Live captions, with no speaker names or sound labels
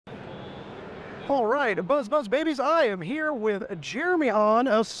All right, Buzz Babies, I am here with Jeremy Haun,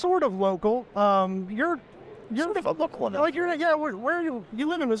 a sort of local. You're Sort of a local one. like yeah. Where are you? You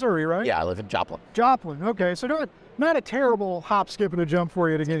live in Missouri, right? Yeah, I live in Joplin. Joplin. Okay, so not a terrible hop, skip, and a jump for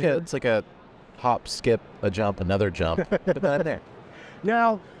you to get here. It's like a hop, skip, a jump, another jump. But not there.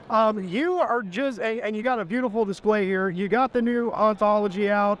 Now, you are just and you got a beautiful display here. You got the new anthology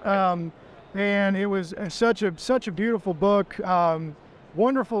out, and it was such a beautiful book.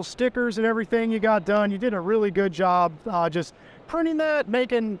 Wonderful stickers and everything you got done. You did a really good job just printing that,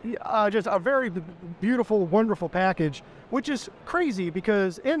 making just a very beautiful, wonderful package, which is crazy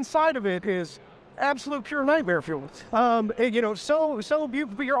because inside of it is absolute pure nightmare fuel. You know, so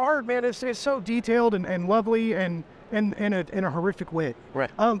beautiful. But your art, man, is so detailed and lovely and in a horrific way. Right.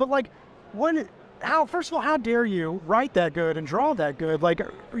 But like, first of all, how dare you write that good and draw that good? Like,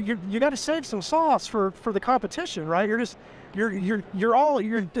 you got to save some sauce for the competition, right? You're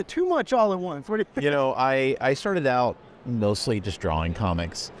too much all at once. You know, I started out mostly just drawing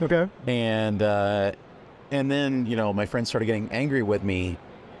comics. Okay. And then, you know, my friends started getting angry with me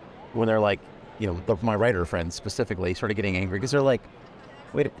when they're like, you know, my writer friends specifically started getting angry because they're like,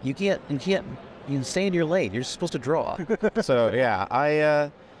 wait, you can't stay in your lane. You're supposed to draw. So yeah,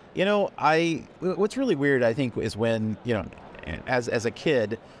 what's really weird, I think, is when, you know, as a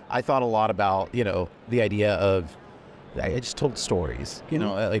kid, I thought a lot about, you know, the idea of, I just told stories, you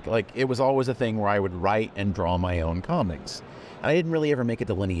know, like it was always a thing where I would write and draw my own comics. And I didn't really ever make a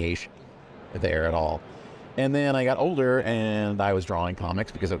delineation there at all. And then I got older and I was drawing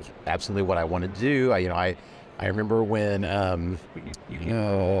comics because it was absolutely what I wanted to do. I remember when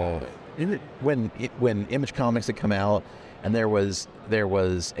Image Comics had come out and there was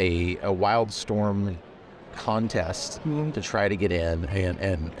a Wildstorm contest to try to get in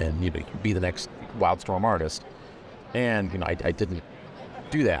and you know, be the next Wildstorm artist. And, you know, I didn't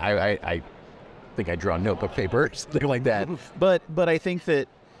do that. I think I drew on notebook paper, something like that. But I think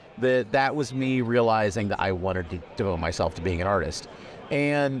that was me realizing that I wanted to devote myself to being an artist.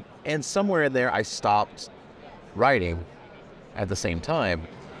 And somewhere in there, I stopped writing at the same time.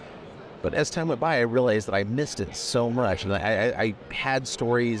 But as time went by, I realized that I missed it so much. And I had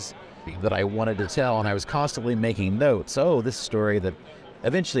stories that I wanted to tell, and I was constantly making notes. Oh, this story that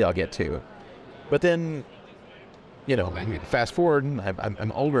eventually I'll get to. But then, you know, fast forward,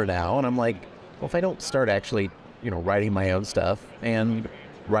 I'm older now, and I'm like, well, if I don't start actually, you know, writing my own stuff and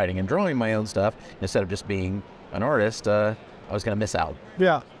writing and drawing my own stuff instead of just being an artist, I was going to miss out.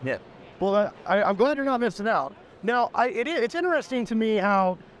 Yeah. Yeah. Well, I'm glad you're not missing out. Now, it's interesting to me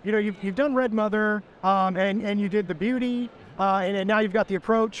how, you know, you've done Red Mother, and you did The Beauty, and now you've got The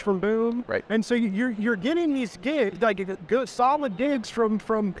Approach from Boom. Right. And so you're getting these gigs, like good solid gigs from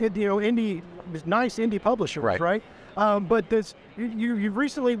you know, nice indie publishers, right? But you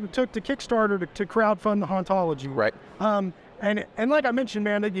recently took to Kickstarter to crowdfund the Hauntology. Right. And like I mentioned,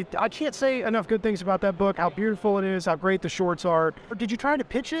 man, I can't say enough good things about that book, how beautiful it is, how great the shorts are. Did you try to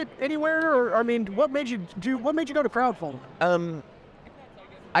pitch it anywhere? Or, I mean, what made you go to crowdfunding?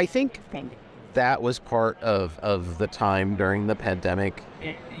 I think that was part of the time during the pandemic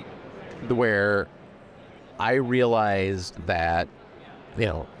where I realized that, you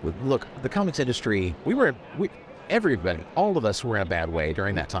know, look, the comics industry, everybody, all of us were in a bad way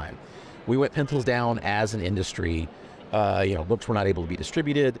during that time. We went pencils down as an industry. You know, books were not able to be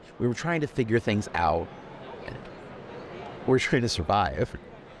distributed. We were trying to figure things out. We're trying to survive.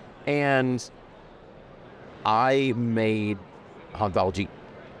 And I made Hauntology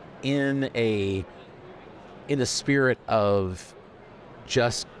in the spirit of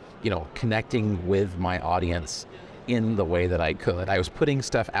just, you know, connecting with my audience in the way that I could. I was putting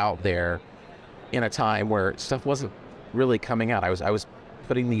stuff out there in a time where stuff wasn't really coming out. I was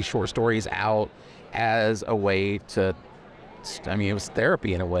putting these short stories out as a way to, I mean, it was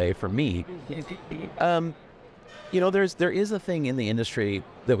therapy in a way for me. You know, there is a thing in the industry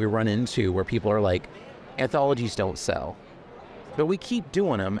that we run into where people are like, anthologies don't sell, but we keep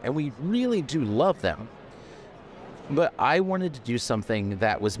doing them and we really do love them. But I wanted to do something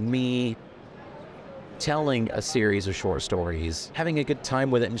that was me telling a series of short stories, having a good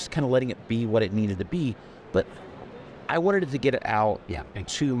time with it and just kind of letting it be what it needed to be. But I wanted to get it out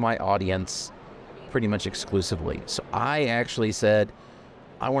to my audience pretty much exclusively. So I actually said,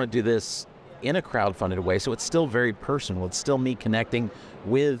 I want to do this in a crowdfunded way. So it's still very personal. It's still me connecting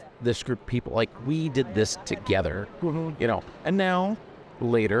with this group of people. Like, we did this together, you know. And now,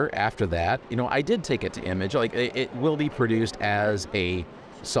 later, after that, you know, I did take it to Image. Like, it will be produced as a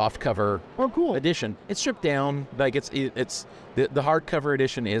soft cover edition. It's stripped down. Like, it's the hardcover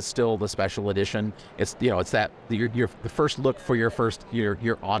edition is still the special edition. It's, you know, it's that the first look for your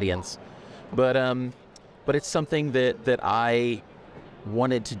audience. but it's something that I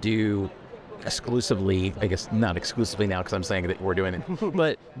wanted to do exclusively. I guess not exclusively now because I'm saying that we're doing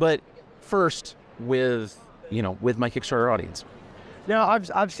it, but first with with my Kickstarter audience. Now,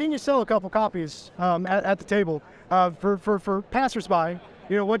 I've seen you sell a couple copies at the table for passersby.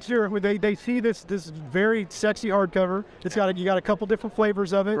 What's they see this very sexy hardcover. You got a couple different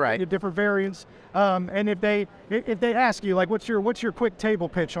flavors of it, right? Different variants. And if they ask you, like, what's your quick table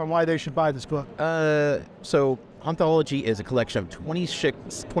pitch on why they should buy this book? So Hauntology is a collection of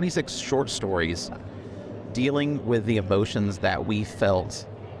 26 short stories dealing with the emotions that we felt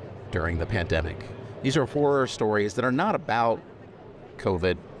during the pandemic. These are horror stories that are not about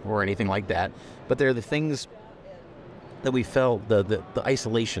COVID or anything like that, but they're the things that we felt, the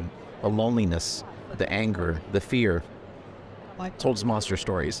isolation, the loneliness, the anger, the fear. I told us monster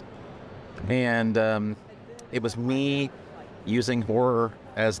stories. And it was me using horror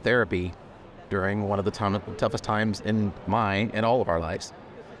as therapy during one of the toughest times in my and all of our lives.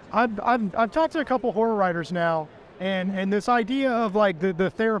 I've talked to a couple horror writers now, and this idea of like the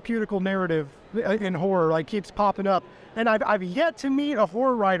therapeutical narrative in horror like keeps popping up. And I've yet to meet a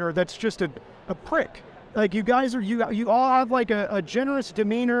horror writer that's just a prick. Like, you guys you all have like a generous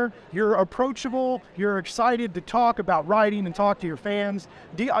demeanor. You're approachable. You're excited to talk about writing and talk to your fans.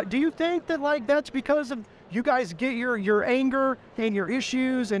 Do you think that like that's because of you guys get your anger and your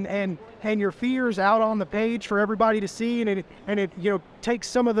issues and your fears out on the page for everybody to see, and it takes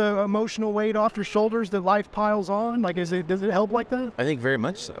some of the emotional weight off your shoulders that life piles on? Like, does it help like that? I think very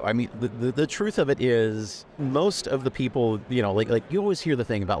much so. I mean, the truth of it is most of the people, like you always hear the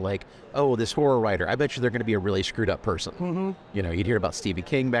thing about like, oh, this horror writer, I bet you they're going to be a really screwed up person. Mm-hmm. You'd hear about Stephen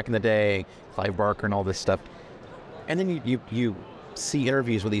King back in the day, Clive Barker and all this stuff. And then you see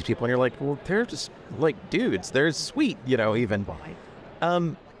interviews with these people and you're like, well, they're just like dudes. They're sweet, even.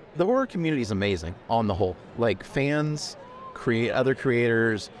 The horror community is amazing on the whole. Like, fans, other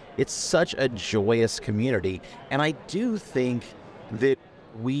creators, it's such a joyous community. And I do think that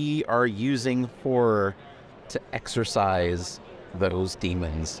we are using horror to exorcise those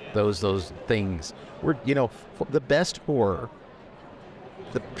demons, those things. We're, the best horror,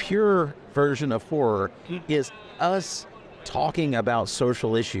 the pure version of horror is us talking about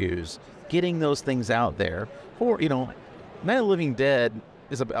social issues, getting those things out there. Or, Night of the Living Dead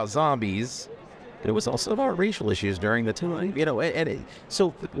is about zombies, but it was also about racial issues during the time,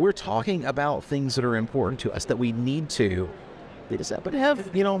 so we're talking about things that are important to us that we need to, but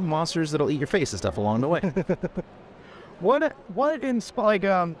have, monsters that'll eat your face and stuff along the way. What inspired,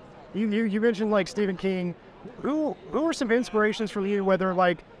 like, you mentioned like Stephen King. Who are some inspirations for you, whether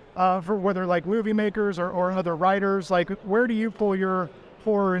like movie makers or other writers? Like, where do you pull your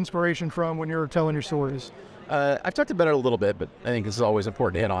horror inspiration from when you're telling your stories? I've talked about it a little bit, but I think this is always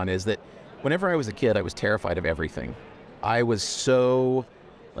important to hit on, is that whenever I was a kid, I was terrified of everything. I was so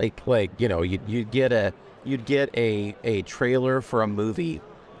you'd get a trailer for a movie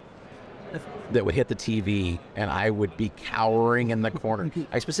that would hit the TV and I would be cowering in the corner.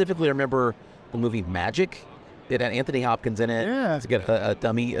 I specifically remember the movie Magic. It had Anthony Hopkins in it. Yeah. To get a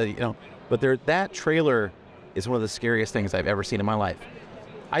dummy, but that trailer is one of the scariest things I've ever seen in my life.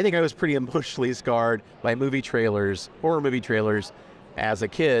 I think I was pretty emotionally scarred by horror movie trailers as a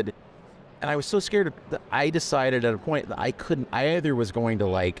kid. And I was so scared that I decided at a point that I either was going to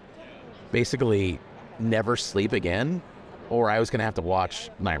like basically never sleep again, or I was going to have to watch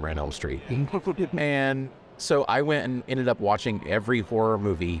Nightmare on Elm Street. And so I went and ended up watching every horror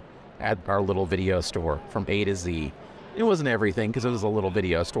movie at our little video store from A to Z. It wasn't everything because it was a little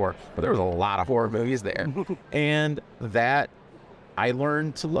video store, but there was a lot of horror movies there. And that I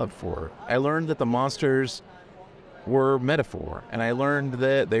learned to love for. I learned that the monsters were metaphor, and I learned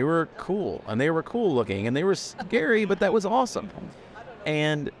that they were cool, and they were cool looking, and they were scary, but that was awesome.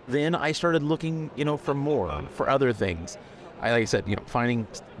 And then I started looking, for other things. Like I said, finding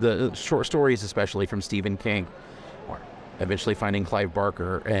the short stories, especially from Stephen King, or eventually finding Clive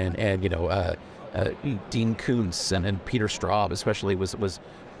Barker and Dean Koontz and Peter Straub, especially was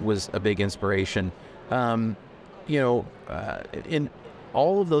a big inspiration. In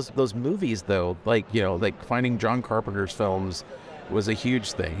all of those movies, though, like finding John Carpenter's films was a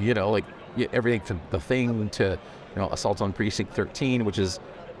huge thing. Everything from The Thing to Assault on Precinct 13, which is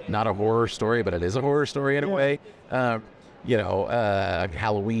not a horror story, but it is a horror story in a way.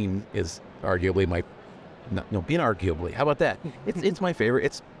 Halloween is arguably inarguably. How about that? It's my favorite.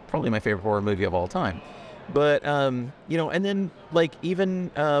 It's probably my favorite horror movie of all time. But and then like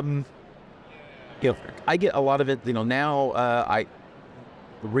even I get a lot of it. Now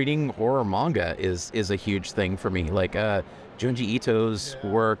reading horror manga is a huge thing for me. Like Junji Ito's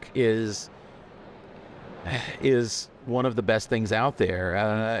work is is one of the best things out there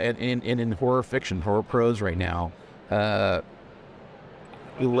in horror fiction, horror prose right now.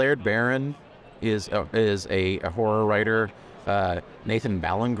 Laird Barron is a horror writer. Nathan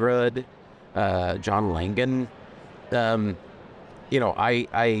Ballingrud, John Langan. I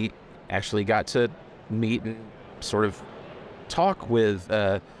actually got to meet and sort of talk with,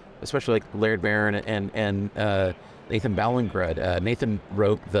 especially like Laird Barron and Nathan Ballingrud. Nathan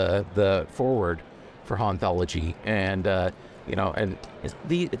wrote the foreword for Haunthology, and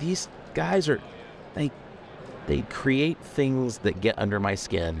these guys they create things that get under my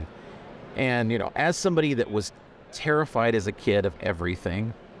skin. And as somebody that was terrified as a kid of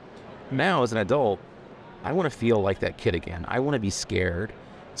everything, now as an adult, I want to feel like that kid again. I want to be scared.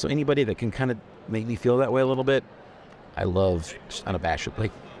 So anybody that can kind of make me feel that way a little bit, I love just unabashedly.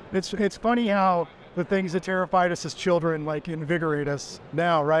 It's funny how the things that terrified us as children like invigorate us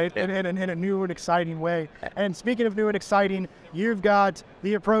now, right? Yeah. In a new and exciting way. And speaking of new and exciting, you've got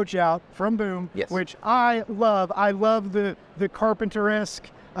The Approach out from Boom, Yes. which I love. I love the Carpenter-esque.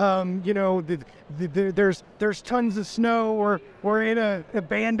 There's tons of snow, or we're in a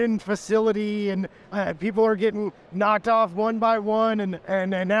abandoned facility, and people are getting knocked off one by one,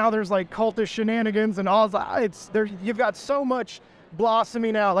 and now there's like cultist shenanigans and all. You've got so much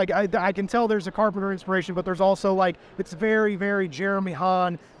blossoming out. Like I can tell there's a Carpenter inspiration, but there's also like, it's very, very Jeremy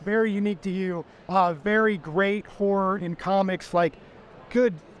Haun, very unique to you, very great horror in comics. Like,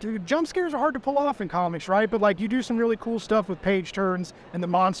 good, dude, jump scares are hard to pull off in comics, right? But like, you do some really cool stuff with page turns and the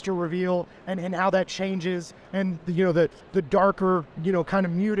monster reveal and how that changes, and the darker, kind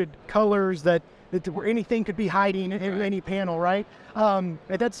of muted colors that where anything could be hiding in any panel, right?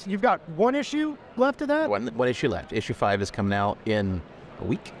 You've got one issue left of that? One issue left. Issue 5 is coming out in a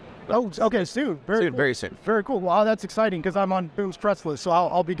week. Oh, okay, soon. Very cool. Very soon. Very cool. Wow, that's exciting, because I'm on Boom's press list, so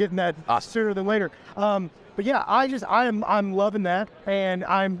I'll be getting that sooner than later. But yeah, I'm loving that, and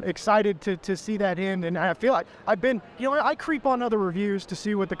I'm excited to see that end. And I feel like I've been, I creep on other reviews to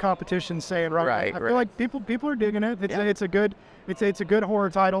see what the competition's saying, right? Right. I feel like people are digging it. It's a good horror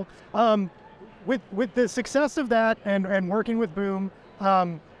title. With the success of that and working with Boom,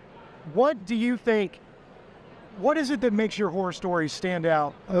 what do you think? What is it that makes your horror stories stand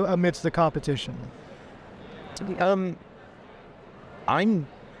out amidst the competition? I'm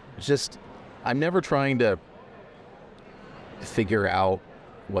never trying to figure out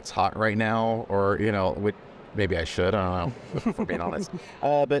what's hot right now, or maybe I should. I don't know, if we're being honest.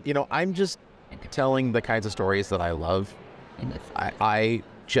 But I'm just telling the kinds of stories that I love. I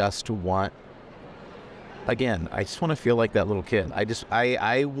just want. Again, I just want to feel like that little kid.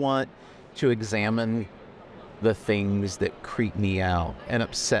 I want to examine the things that creep me out and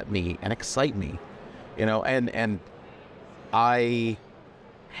upset me and excite me, and I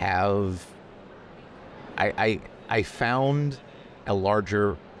found a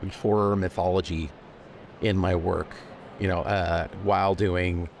larger horror mythology in my work, while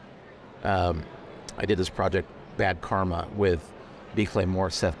doing, I did this project, Bad Karma, with B. Clay Moore,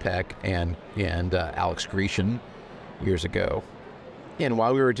 Seth Peck, and Alex Grecian years ago. And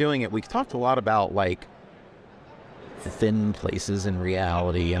while we were doing it, we talked a lot about like the thin places in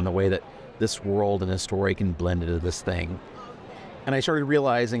reality and the way that this world and this story can blend into this thing. And I started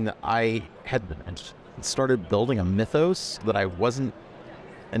realizing that I had started building a mythos that I wasn't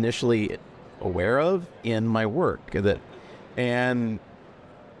initially aware of in my work. And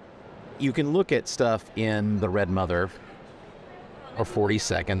you can look at stuff in The Red Mother, or 40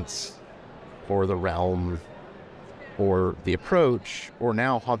 Seconds, or The Realm, or The Approach, or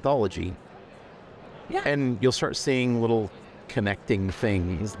now Haunthology. Yeah. And you'll start seeing little connecting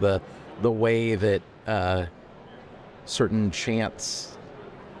things, the way that certain chants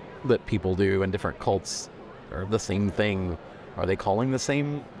that people do in different cults are the same thing. Are they calling the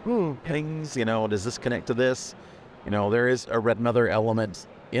same things? Does this connect to this? There is a Red Mother element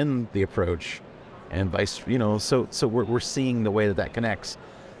in The Approach, and vice, so we're seeing the way that connects.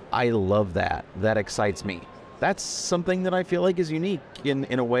 I love that. That excites me. That's something that I feel like is unique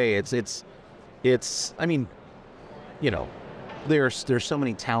in a way. It's I mean, there's so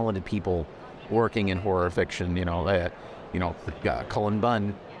many talented people working in horror fiction. Cullen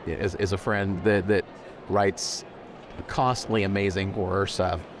Bunn is a friend that writes constantly amazing horror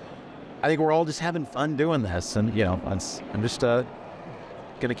stuff. I think we're all just having fun doing this, and I'm just gonna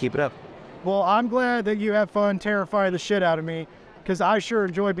keep it up. Well, I'm glad that you have fun terrifying the shit out of me, because I sure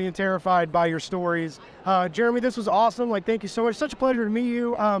enjoy being terrified by your stories. Jeremy, this was awesome. Like, thank you so much. Such a pleasure to meet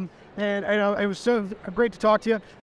you. And it was so great to talk to you.